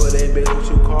a couple, then bitch what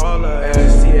you call her.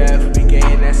 STF, we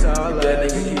gain that's all up. That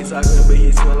nigga keep talking, but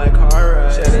he smell like horror.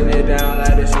 Shutting it down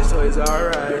like this shit, so it's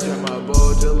alright. Bitch, I'm a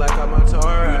bull just like I'm a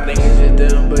Torah. You niggas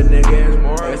just dumb, but nigga is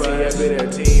more of us. STF be the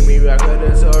team, me rock with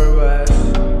the tour bus.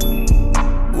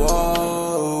 Whoa,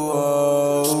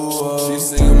 whoa, whoa. She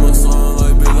singing my song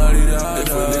like big la-di-da.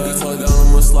 If a nigga talk down,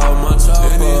 I'ma slide with my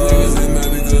chopper. And these niggas ain't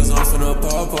mad because I'm finna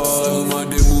pop off. Suckin' my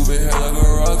dick, moving head like a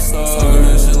rock star. Talking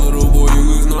that shit, little boy, you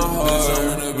is not hard. Bitch, I'm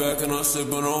in the back and I'm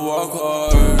sipping on walk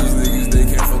hard. These niggas, they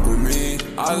can't fuck with me.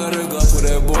 I got a Glock with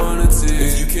that boy on the tee.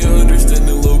 If you can't understand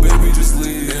it, little baby, just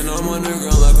leave. And I'm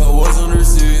underground like I was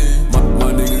undersea.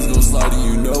 My niggas gon' slide and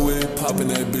you know it. Popping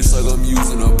that bitch like I'm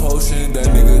using a potion. That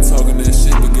nigga talking that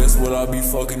shit, but guess what? I be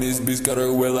fucking this bitch, got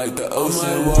her wet like the ocean.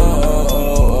 I'm like,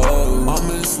 whoa, I'm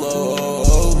in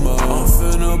slow-mo. I'm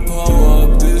finna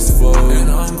pull up this foe, and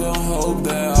I'm gon' hope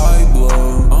that I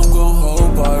blow. I'm gon'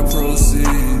 hope I proceed.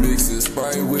 Mix this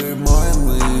Sprite with my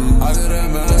lean. I got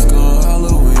that mask on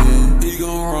Halloween. He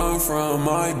gon' run from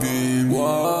my beam.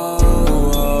 Whoa,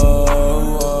 whoa,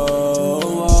 whoa,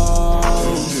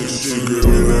 whoa. She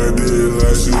gripping that dick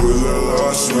like she was a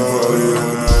lost one. Probably in the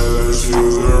night like she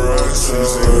was a rock star. She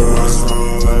singing my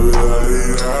song like we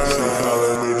la-di-da. She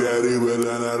calling me daddy, but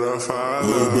I'm not her father.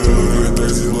 Little bit looking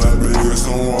thirsty like big as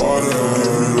some water.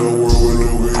 Give me the world with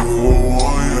no game for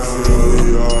one. You feel me?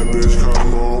 Y'all bitch call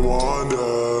me Wanda.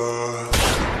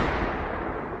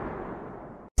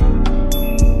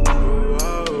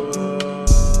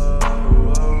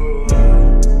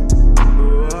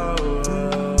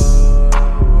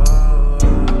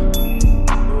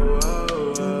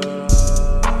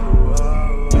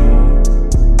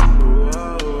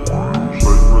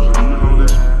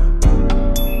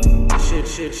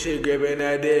 She gripping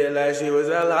that dick like she was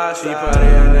a lost. She party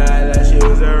all night like she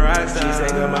was a rock star. She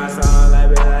singing my song like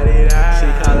la-di-da. She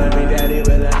calling me daddy,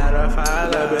 but I'm not her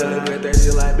father. But looking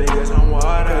thirsty like big as some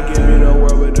water. Could give me the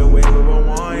world with the wave of a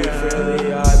wand. You feel me?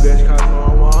 Y'all bitch call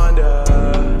me Wanda.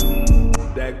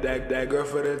 That girl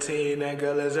for the team, that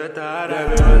girl is her thought.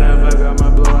 Every when I fuck up my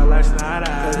blow out like Snada.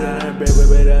 Cause then I big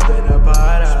whip it up in the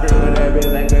pot. Sprinkle that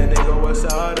bitch like a nigga with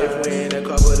soda. If we in a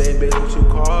couple, then bitch what you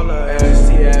call her.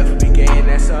 STF, we gain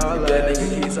that's all up. That nigga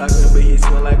keep talking, but he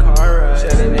smell like horror.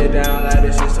 Shutting it down like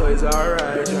this shit, so it's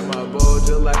alright. Bitch, I'm a bull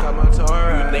just like I'm a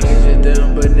Torah. You niggas just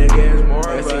dumb, but nigga is more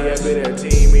of us. STF be the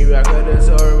team, me rock with the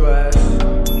tour bus.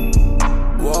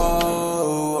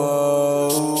 Whoa, whoa,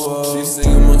 whoa. She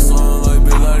singing my song like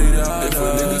big la-di-da. If a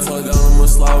nigga talk down, I'ma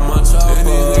slide with my chopper. And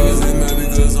these niggas ain't mad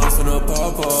because I'm finna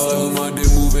pop off. Suckin' my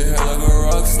dick, moving head like a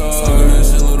rock star. Talking that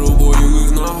shit, little boy, you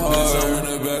is not hard. Bitch, I'm in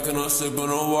the back and I'm sipping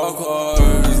on walk hard.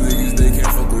 These niggas, they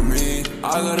can't fuck with me.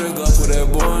 I got a Glock with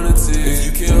that boy on the tee. If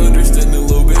you can't understand it,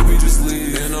 little baby, just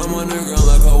leave. And I'm underground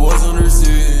like I was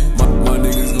undersea. My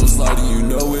niggas gon' slide and you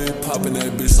know it. Popping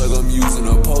that bitch like I'm using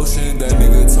a potion. That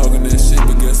nigga talking that shit,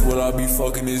 but guess what? I be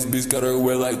fucking this bitch, got her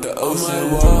wet like the ocean.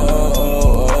 I'm like,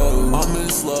 whoa,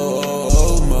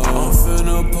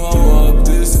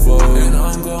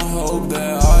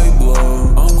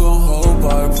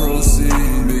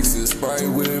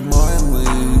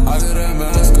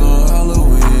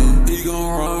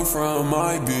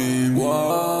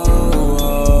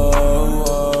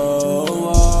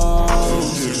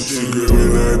 She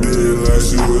gripping that dick like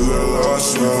she was a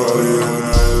lost star. She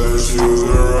like she was a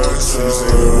rock star. She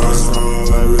singing my song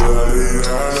like we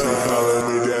la-di-da-da. She calling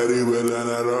me daddy, but I'm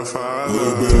not her father.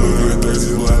 Little bit looking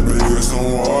thirsty like big as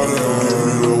some water. Give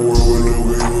me the world with no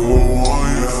game who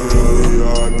want ya.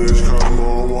 Y'all bitch come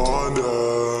on Wanda.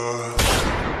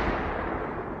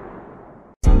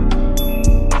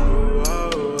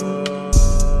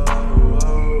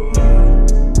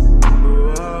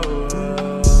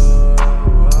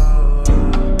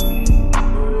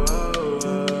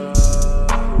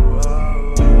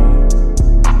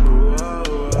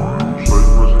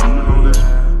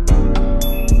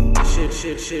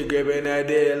 She gripping that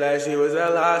dick like she was a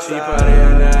lost star. She party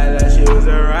all night like she was a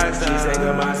rock star. She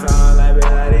singing my song like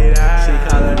la-di-da. She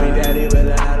calling me daddy, but I'm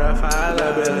not her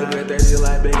father. But looking thirsty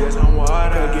like big as some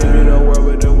water. Could give me the world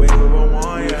with the wave of a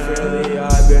wand. You feel the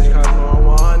yard, bitch, come on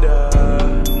Wanda.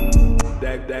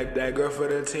 That girl for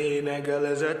the team, that girl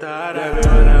is her thought. Every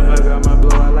when I fuck up my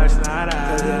blow out like Snada.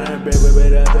 Cause then I big whip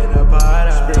it up in a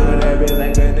pot. Spring with that bitch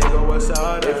like a nigga with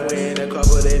soda. If we ain't a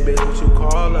couple, then bitch, what you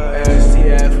call her?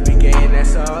 STF, we gain that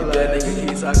solid. That nigga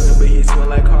keep talking, but he smell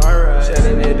like horror.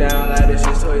 Shutting it down like this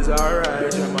shit toys alright.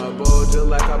 Bitch, I'm a bull just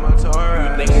like I'm a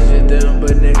Torah. You think it's just them,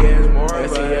 but nigga it's more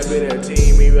of us. STF be the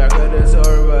team, me rock with the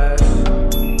tour bus.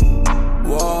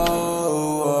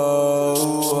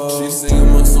 She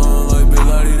singing my song like big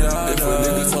la-di-da. If a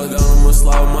nigga talk down, I'ma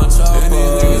slide with my chopper. And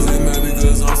these niggas ain't mad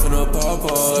because I'm finna pop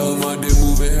off. Suckin' my dick,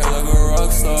 moving hair like a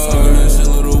rock star. Suckin' that shit,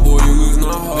 little boy, you is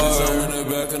not hard. Bitch, I'm in the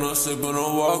back and I'm sippin'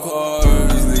 on walk hard.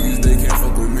 These niggas, they can't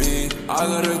fuck with me. I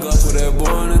got a Glock with that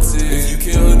boy on the tee. If you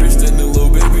can't understand it, little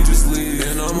baby, just leave.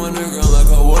 And I'm underground like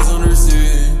I was under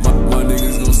sea. My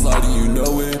niggas gon' slide and you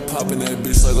know it. Poppin' that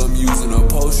bitch like I'm using a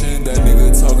potion. That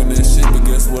nigga talking that shit, but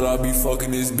guess what? I be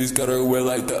fucking this bitch, got her wet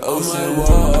like the ocean. I'm like,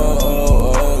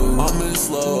 whoa, I'm in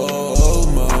slow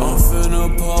mo. I'm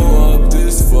finna pull up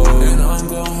this phone, and I'm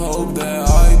gon' hope that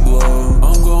I blow.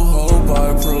 I'm gon' hope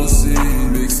I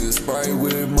proceed. Mixin' Sprite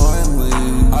with my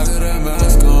lean. I got that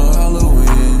mask on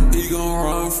Halloween. He gon'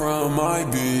 run from my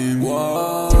beam.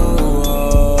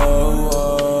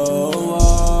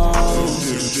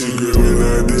 She gripping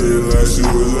that dick like she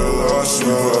was a lost star.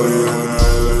 She party all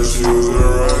night like she was a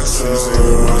rock star. She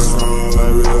singing my song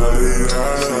like we la-di-da-da.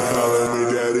 She calling me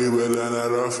daddy, but I'm not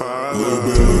her father. Little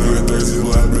bit looking thirsty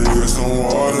like big as some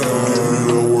water. Give me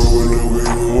the world with no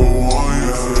game who want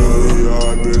ya.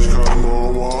 Y'all bitch come on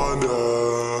Wanda.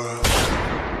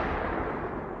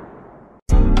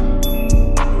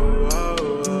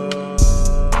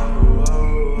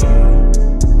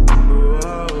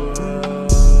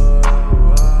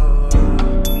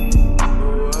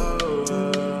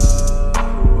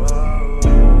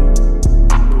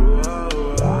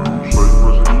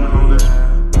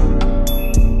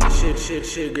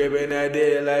 She gripping that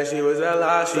dick like she was a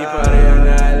lost star. She party all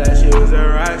night like she was a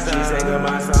rock star. She singing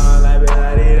my song like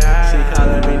la-di-da. She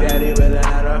calling me daddy, but I'm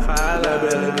not her father.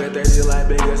 But looking thirsty like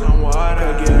big as some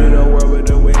water. Could give me the world with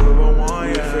the wave of a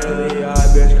wand. You feel the yard,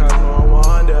 bitch, come on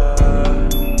Wanda.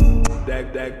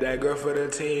 That girl for the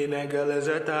team, that girl is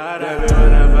her thought. Every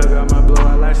when I fuck up my blow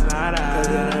out like Snada. Cause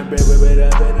then I big whip it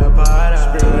up in a pot.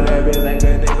 Spring with that bitch like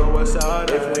a nigga with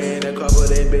soda. If we ain't a couple,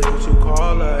 then bitch, what you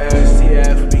call her?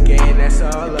 STF, we gain that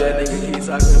solid. That nigga keep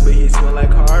talking, but he smell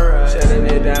like horror. Shutting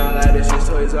it down like this shit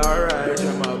toys alright. Bitch,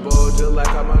 I'm a bull just like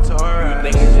I'm a Torah.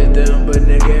 You think it's just them, but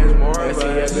nigga it's more of us.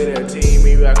 STF be the team,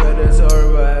 me rock with the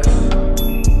tour bus.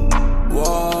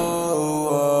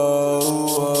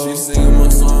 She singing my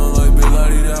song like big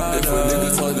la-di-da. If a nigga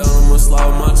talk down, I'ma slide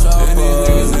with my chopper. And these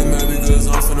niggas ain't mad because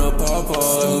I'm finna pop off.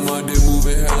 Suckin' my dick,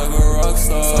 moving hair like a rock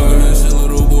star. Suckin' that shit,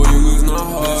 little boy, you is not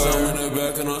hard. Bitch, I'm in the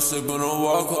back and I'm sippin' on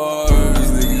walk hard.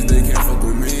 These niggas, they can't fuck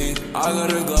with me. I got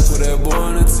a Glock with that boy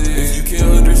on the tee. If you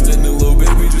can't understand it, little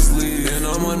baby, just leave. And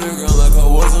I'm underground like I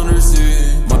was under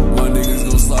sea. My niggas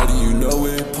gon' slide and you know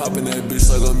it. Poppin' that bitch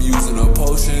like I'm using a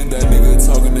potion. That nigga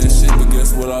talking that shit, but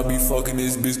guess what? I be fucking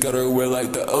this bitch, got her wet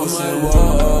like the ocean. I'm like,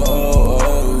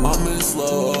 whoa, I'm in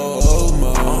slow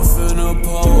mo. I'm finna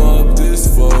pull up this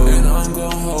phone, and I'm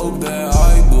gon' hope that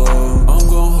I blow. I'm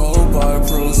gon' hope I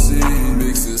proceed.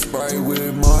 Mixin' Sprite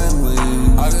with my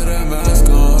lean. I got that mask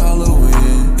on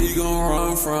Halloween. He gon'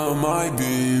 run from my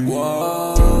beam.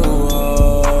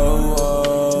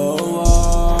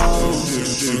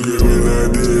 She gripping that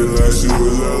dick like she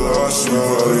was a lost star. She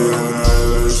party all night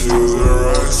like she was a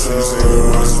rock star. She singing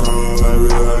my song like we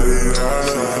la-di-da-da.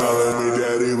 She calling me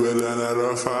daddy, but I'm not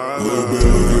her father. Little bit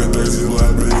looking thirsty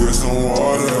like big as some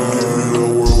water. Give me the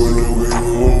world with no game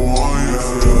who want ya.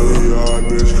 Y'all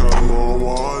bitch come on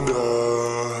Wanda.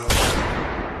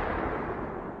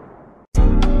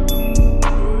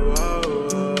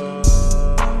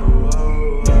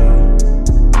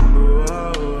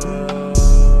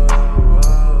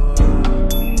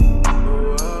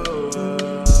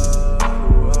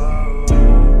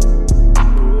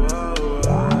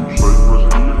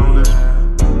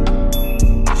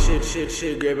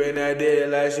 She gripping that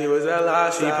dick like she was a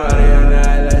lost. She party at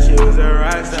night like she was a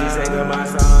rock star. She singing my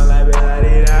song like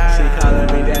Billy da. She calling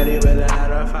me daddy, but not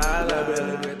a father.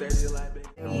 Billy with 30 like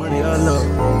big. Money or love.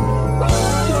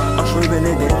 I'm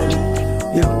screaming at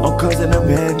daddy. Yeah, I'm causing the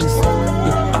madness.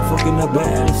 Yeah, I'm fucking the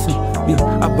baddest.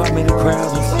 Yeah, I bought me the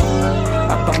crowds.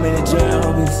 I bought me the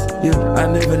jobs. Yeah,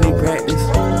 I never need practice.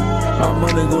 My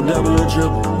money go double or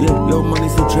triple. Yeah, your money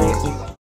subtracted.